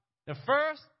out. The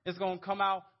first is going to come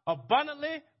out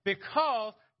abundantly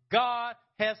because God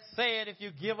has said if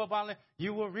you give abundantly,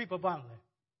 you will reap abundantly.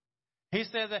 He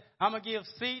says that I'm going to give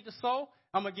seed to sow,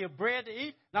 I'm going to give bread to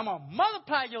eat, and I'm going to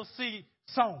multiply your seed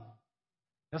sown.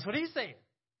 That's what he said.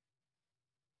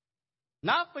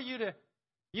 Not for you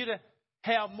to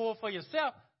have more for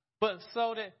yourself, but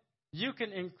so that you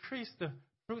can increase the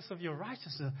fruits of your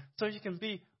righteousness, so you can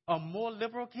be a more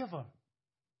liberal giver.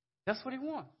 That's what he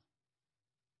wants.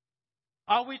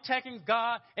 Are we taking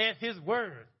God at his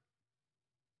word?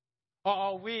 Or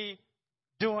are we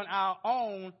doing our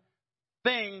own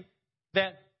thing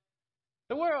that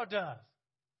the world does?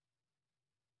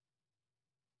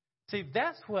 See,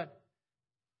 that's what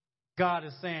God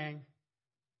is saying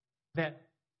that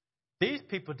these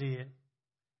people did,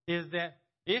 is that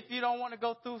if you don't want to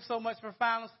go through so much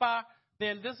refiner's fire,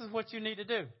 then this is what you need to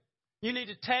do. You need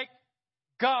to take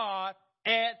God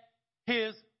at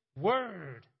his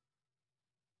word.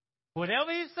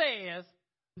 Whatever he says,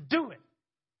 do it.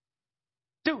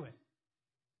 Do it.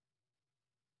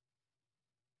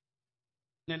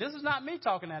 Now, this is not me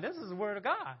talking now. This is the word of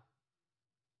God.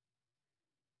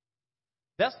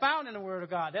 That's found in the word of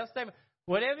God. That statement,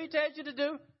 whatever he tells you to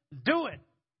do, do it.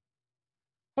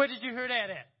 Where did you hear that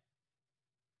at?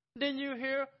 Didn't you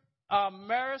hear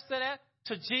Mary say that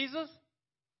to Jesus?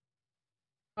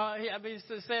 He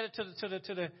said it to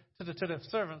the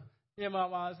servant. Your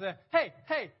mama said,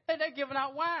 "Hey, they're giving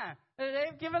out wine.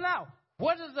 They're giving out.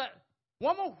 What is that,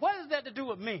 woman? What is that to do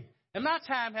with me?" and my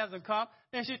time hasn't come.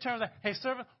 Then she turns like, hey,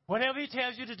 servant, whatever he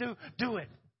tells you to do, do it.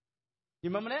 You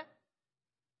remember that?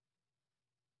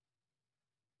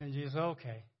 And Jesus said,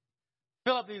 okay.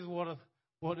 Fill up these water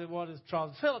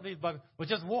troughs. Fill up these buckets with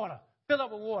just water. Fill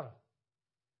up with water.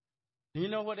 Do you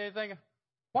know what they're thinking?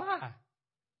 Why?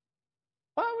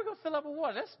 Why are we going to fill up with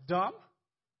water? That's dumb.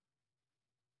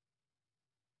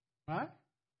 Right?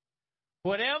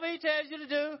 Whatever he tells you to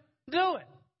do it.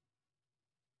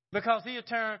 Because he'll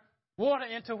turn water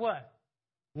into what?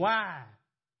 Wine.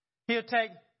 He'll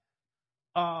take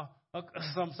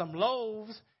some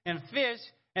loaves and fish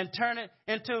and turn it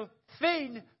into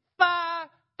feeding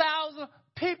 5,000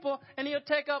 people, and he'll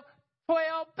take up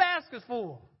 12 baskets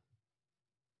full.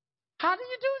 How do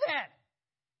you do that?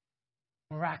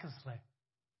 Miraculously.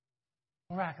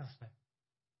 Miraculously.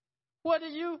 What are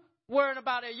you worrying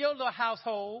about in your little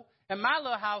household and my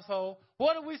little household?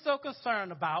 What are we so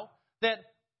concerned about that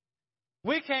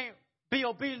we can't be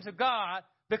obedient to God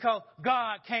because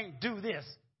God can't do this?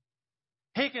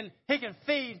 He can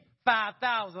feed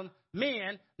 5,000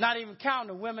 men, not even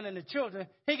counting the women and the children.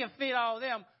 He can feed all of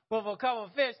them with a couple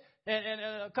of fish and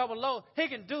a couple of loaves. He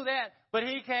can do that, but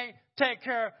he can't take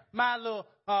care of my little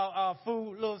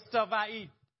food, little stuff I eat.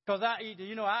 Because I eat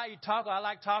tacos. I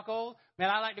like tacos. Man,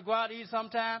 I like to go out and eat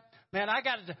sometime. Man, I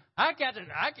got to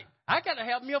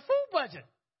help me a food budget.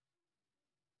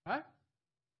 Right?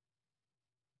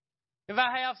 If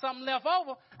I have something left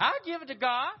over, I give it to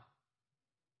God.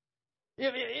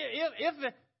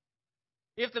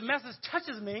 If the message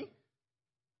touches me,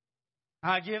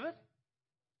 I give it.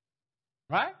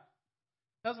 Right?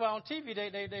 That's why on TV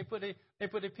they put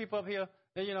the people up here.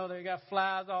 They got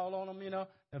flies all on them. Their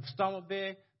stomach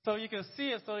big, so you can see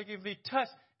it, so you can be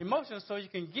touched emotions, so you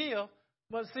can give.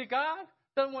 But see, God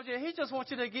doesn't want you. He just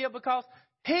wants you to give because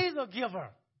He's a giver.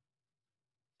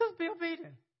 Just be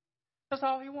obedient. That's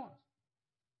all He wants.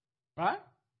 Right?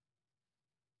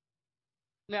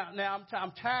 Now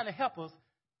I'm trying to help us.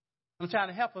 I'm trying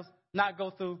to help us not go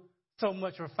through so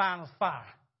much refiner's fire.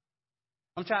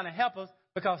 I'm trying to help us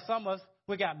because some of us,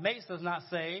 we got mates that's not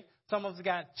saved. Some of us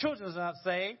got children that's not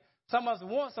saved. Some of us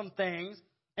want some things,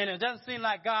 and it doesn't seem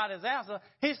like God has answered.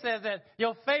 He says that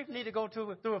your faith need to go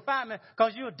through refinement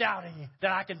because you're doubting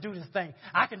that I can do this thing.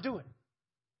 I can do it.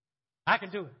 I can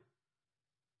do it.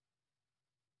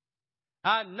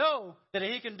 I know that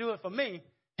He can do it for me.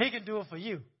 He can do it for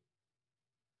you.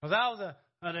 Because I was a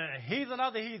heathen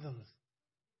of the heathens.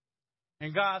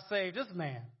 And God saved this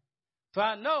man. So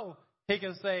I know He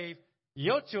can save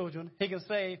your children. He can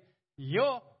save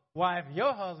your wife,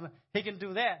 your husband. He can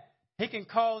do that. He can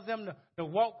cause them to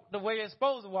walk the way they're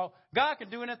supposed to walk. God can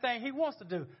do anything He wants to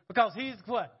do because He's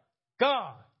what?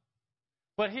 God.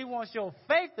 But He wants your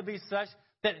faith to be such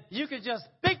that you can just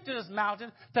speak to this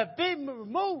mountain to be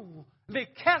removed, be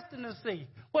cast in the sea.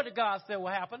 What did God say will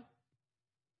happen?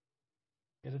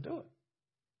 It'll do it.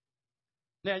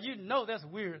 Now, you know that's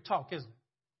weird talk, isn't it?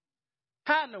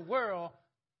 How in the world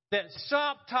that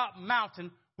sharp-top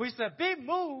mountain, we said, be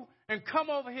moved and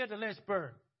come over here to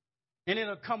Lynchburg. And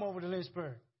it'll come over to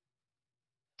Lynchburg.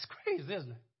 It's crazy, isn't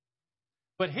it?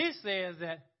 But He says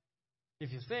that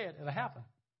if you say it, it'll happen.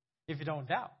 If you don't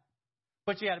doubt.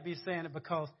 But you got to be saying it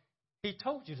because He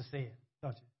told you to say it,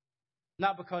 don't you?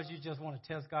 Not because you just want to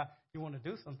test God, you want to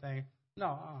do something.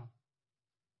 No.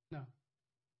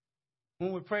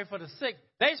 When we pray for the sick,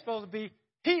 they're supposed to be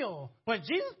healed. When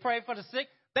Jesus prayed for the sick,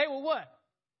 they were what?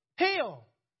 Healed.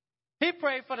 He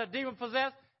prayed for the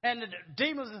demon-possessed, and the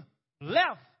demons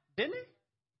left, didn't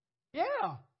He?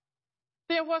 Yeah.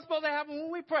 Then what's supposed to happen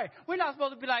when we pray? We're not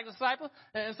supposed to be like disciples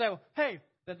and say, hey,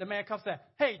 the man comes and says,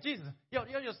 hey, Jesus, your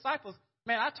disciples,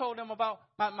 man, I told them about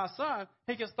my son.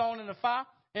 He gets thrown in the fire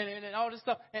and all this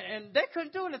stuff, and they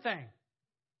couldn't do anything.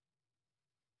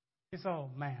 He said, oh,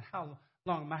 man, how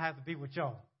long am I have to be with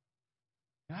y'all?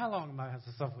 And how long am I have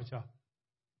to suffer with y'all?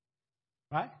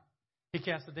 Right? He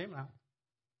cast the demon out.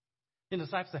 And the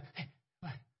disciples said, hey,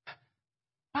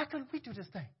 why couldn't we do this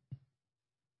thing?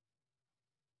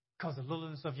 Because of the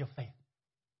littleness of your faith.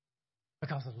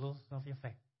 Because of the littleness of your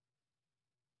faith.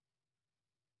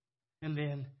 And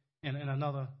then in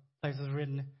another place is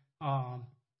written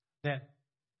that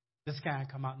this kind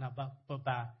come out not but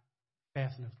by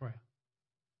fasting and prayer.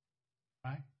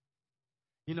 Right?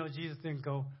 You know, Jesus didn't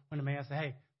go when the man said,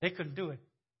 hey, they couldn't do it.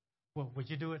 Well, would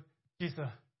you do it? Jesus said,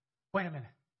 wait a minute.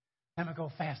 Let me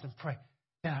go fast and pray.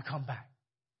 Then I'll come back.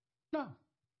 No.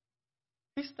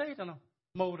 He stayed in a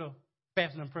mode of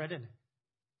fasting and prayer, didn't he?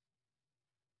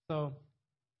 So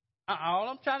all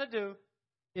I'm trying to do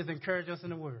is encourage us in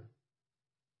the Word.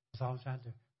 That's all I'm trying to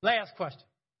do. Last question.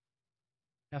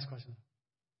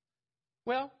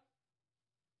 Well,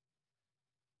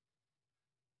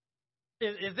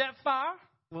 Is that fire?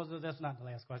 Well, that's not the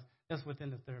last question. That's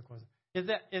within the third question. Is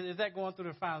that going through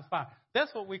the refiner's fire?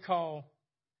 That's what we call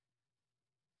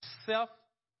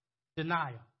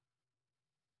self-denial.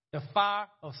 The fire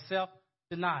of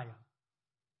self-denial.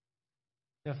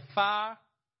 The fire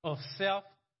of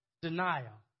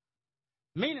self-denial.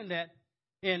 Meaning that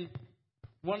in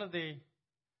one of the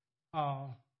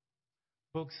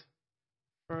books,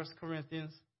 1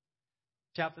 Corinthians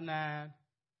chapter 9,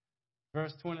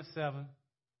 verse 27,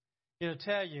 it'll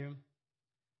tell you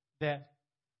that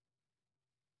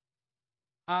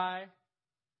I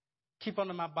keep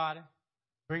under my body,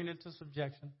 bring it into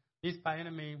subjection, lest by any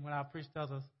means, when I preach to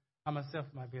others, I myself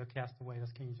might be a castaway.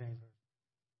 That's King James Version.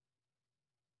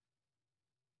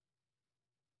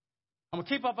 I'm going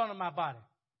to keep up under my body.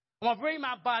 I'm going to bring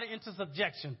my body into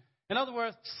subjection. In other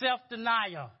words,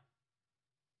 self-denial.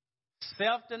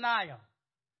 Self-denial.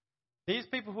 These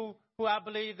people who I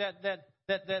believe that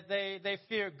they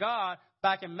fear God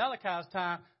back in Malachi's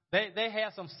time, they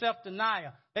had some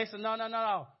self-denial. They said,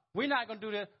 no. We're not going to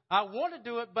do this. I want to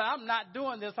do it, but I'm not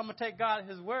doing this. I'm going to take God at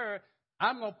His word.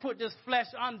 I'm going to put this flesh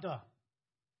under.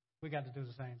 We got to do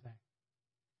the same thing.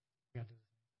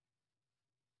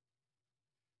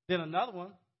 Then another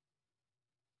one,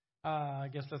 I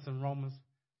guess that's in Romans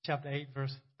chapter 8,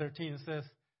 verse 13. It says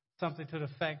something to the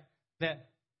fact that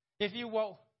if you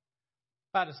walk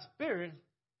by the Spirit,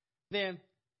 then,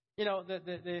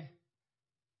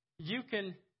 you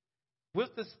can,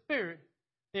 with the Spirit,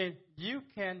 then you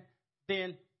can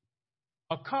then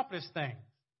accomplish things.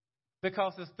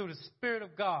 Because it's through the Spirit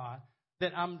of God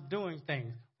that I'm doing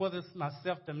things. Whether it's my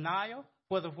self-denial,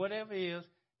 whatever it is,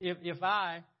 if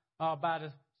I, by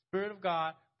the Spirit of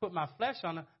God, put my flesh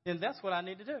on it, then that's what I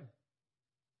need to do.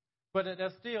 But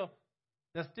that's still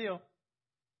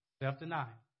self-denial.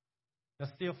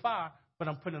 That's still fire, but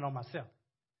I'm putting it on myself.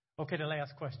 Okay, the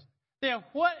last question. Then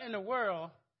what in the world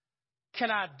can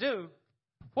I do?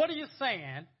 What are you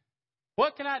saying?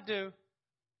 What can I do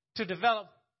to develop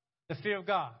the fear of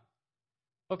God?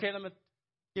 Okay, let me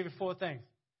give you 4 things.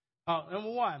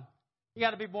 Number 1, you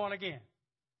got to be born again.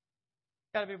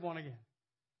 Got to be born again.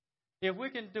 If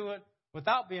we can do it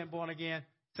without being born again,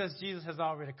 since Jesus has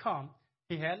already come,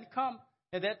 He hadn't come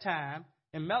at that time,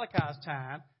 in Malachi's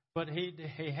time, but He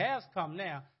has come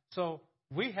now. So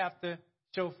we have to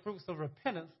show fruits of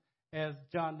repentance as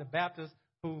John the Baptist,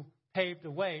 who paved the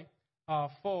way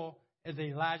for the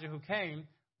Elijah who came.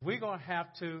 We're going to have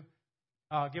to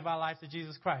give our life to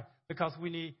Jesus Christ because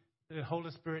we need the Holy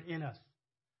Spirit in us.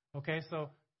 Okay, so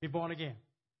be born again.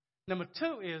 Number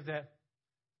 2 is that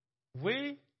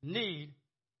we need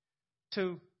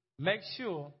to make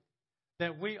sure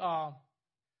that we are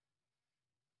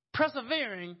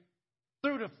persevering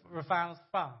through the refiner's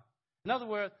fire. In other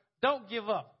words, don't give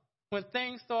up. When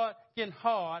things start getting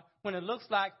hard, when it looks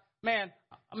like, man,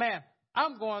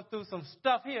 I'm going through some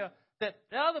stuff here that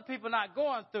the other people are not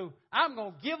going through, I'm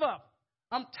going to give up.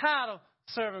 I'm tired of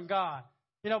serving God,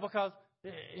 because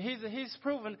He's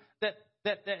proven that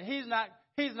He's not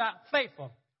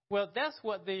faithful. Well, that's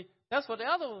what the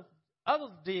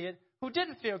others did who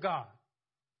didn't fear God.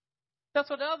 That's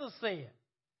what the others said.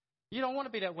 You don't want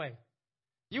to be that way.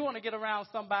 You want to get around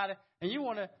somebody and you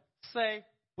want to say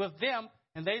with them,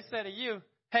 and they say to you,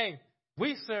 hey,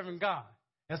 we serving God.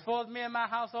 As far as me and my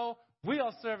household, we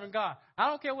are serving God. I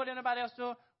don't care what anybody else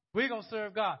doing. We're going to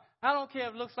serve God. I don't care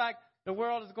if it looks like the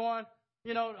world is going,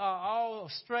 all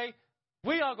astray.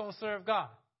 We are going to serve God.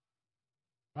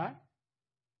 Right?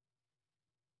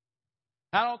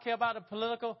 I don't care about the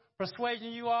political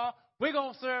persuasion you are. We're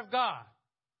going to serve God.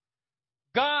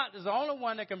 God is the only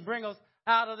one that can bring us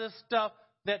out of this stuff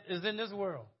that is in this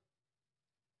world.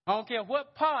 I don't care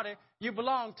what party you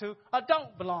belong to or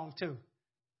don't belong to.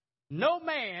 No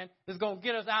man is going to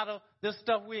get us out of this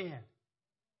stuff we're in.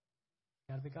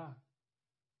 Got to be God.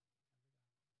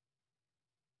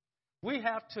 We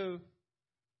have to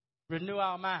renew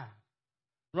our mind.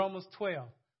 Romans 12.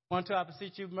 1-2, I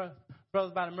beseech you,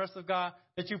 brothers, by the mercy of God,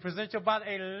 that you present your body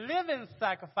a living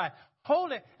sacrifice,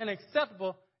 holy and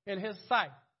acceptable in His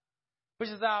sight, which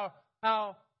is our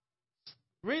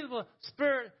reasonable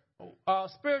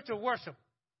spiritual worship.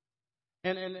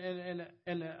 And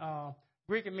in the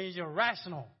Greek, it means your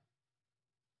rational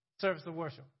service of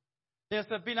worship. It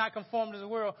said, be not conformed to the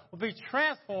world, but be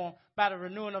transformed by the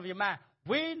renewing of your mind.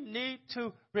 We need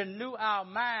to renew our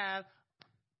mind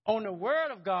on the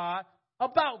Word of God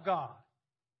about God.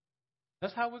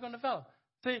 That's how we're going to develop.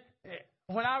 See,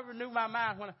 when I renew my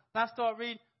mind, when I start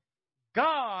reading,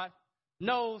 God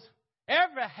knows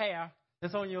every hair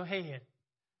that's on your head.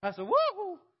 I said,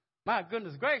 woohoo! My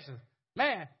goodness gracious.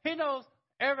 Man, He knows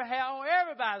every hair on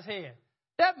everybody's head.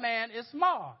 that man is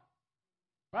smart,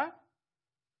 right?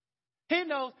 He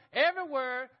knows every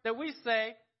word that we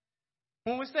say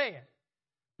when we say it.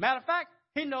 Matter of fact,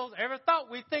 he knows every thought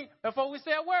we think before we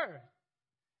say a word.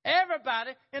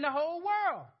 Everybody in the whole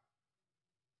world.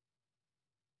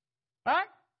 Right?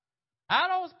 I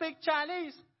don't speak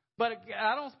Chinese, but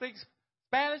I don't speak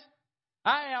Spanish.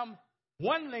 I am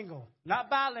one-lingual, not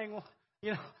bilingual.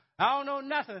 You know, I don't know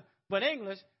nothing but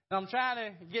English, and I'm trying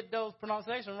to get those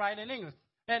pronunciations right in English.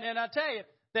 And I tell you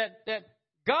that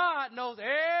God knows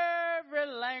every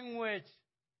language,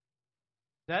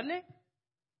 doesn't he?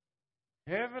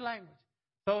 Every language.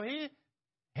 So he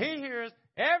hears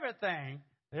everything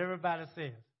that everybody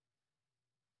says.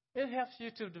 It helps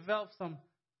you to develop some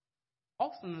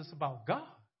awesomeness about God.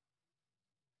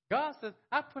 God says,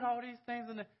 I put all these things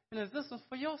in existence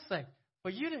for your sake,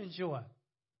 for you to enjoy.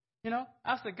 You know,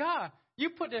 I said, God,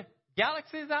 you put the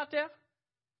galaxies out there.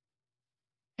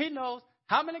 He knows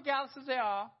how many galaxies there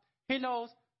are. He knows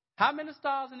how many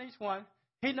stars in each one.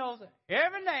 He knows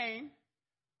every name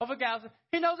of a galaxy.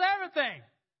 He knows everything.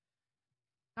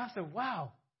 I said,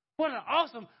 wow, what an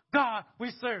awesome God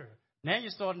we serve. Now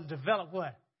you're starting to develop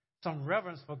what? Some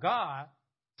reverence for God.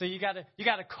 So you got to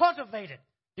cultivate it.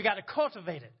 You got to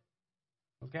cultivate it.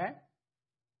 Okay?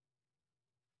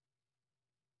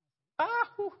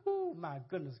 My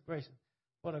goodness gracious.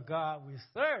 What a God we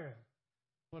serve.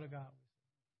 What a God we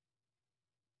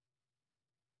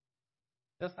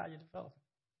serve. That's how you develop it.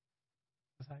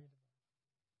 That's how you develop it.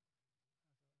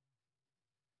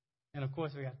 And of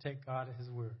course, we got to take God at His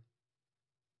word.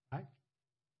 Right?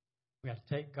 We got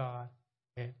to take God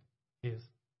at His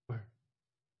word.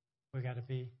 We got to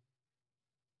be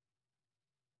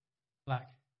like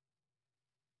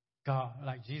God,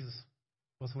 like Jesus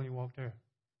was when He walked earth.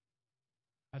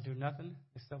 I do nothing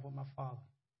except what my Father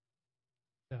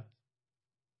does.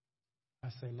 I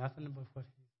say nothing but what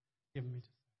He's given me to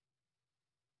say.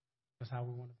 That's how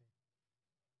we want to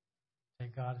be.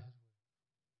 Take God at His word.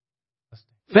 Let's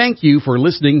stay. Thank you for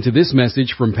listening to this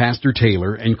message from Pastor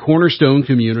Taylor and Cornerstone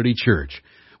Community Church.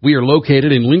 We are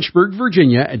located in Lynchburg,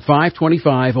 Virginia at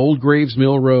 525 Old Graves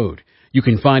Mill Road. You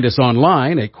can find us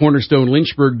online at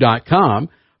cornerstonelynchburg.com.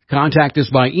 Contact us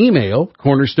by email,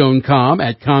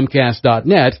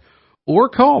 cornerstonecom@comcast.net, or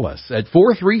call us at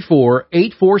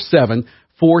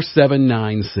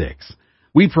 434-847-4796.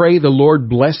 We pray the Lord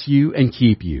bless you and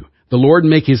keep you. The Lord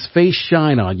make His face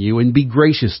shine on you and be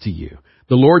gracious to you.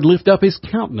 The Lord lift up His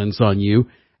countenance on you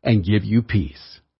and give you peace.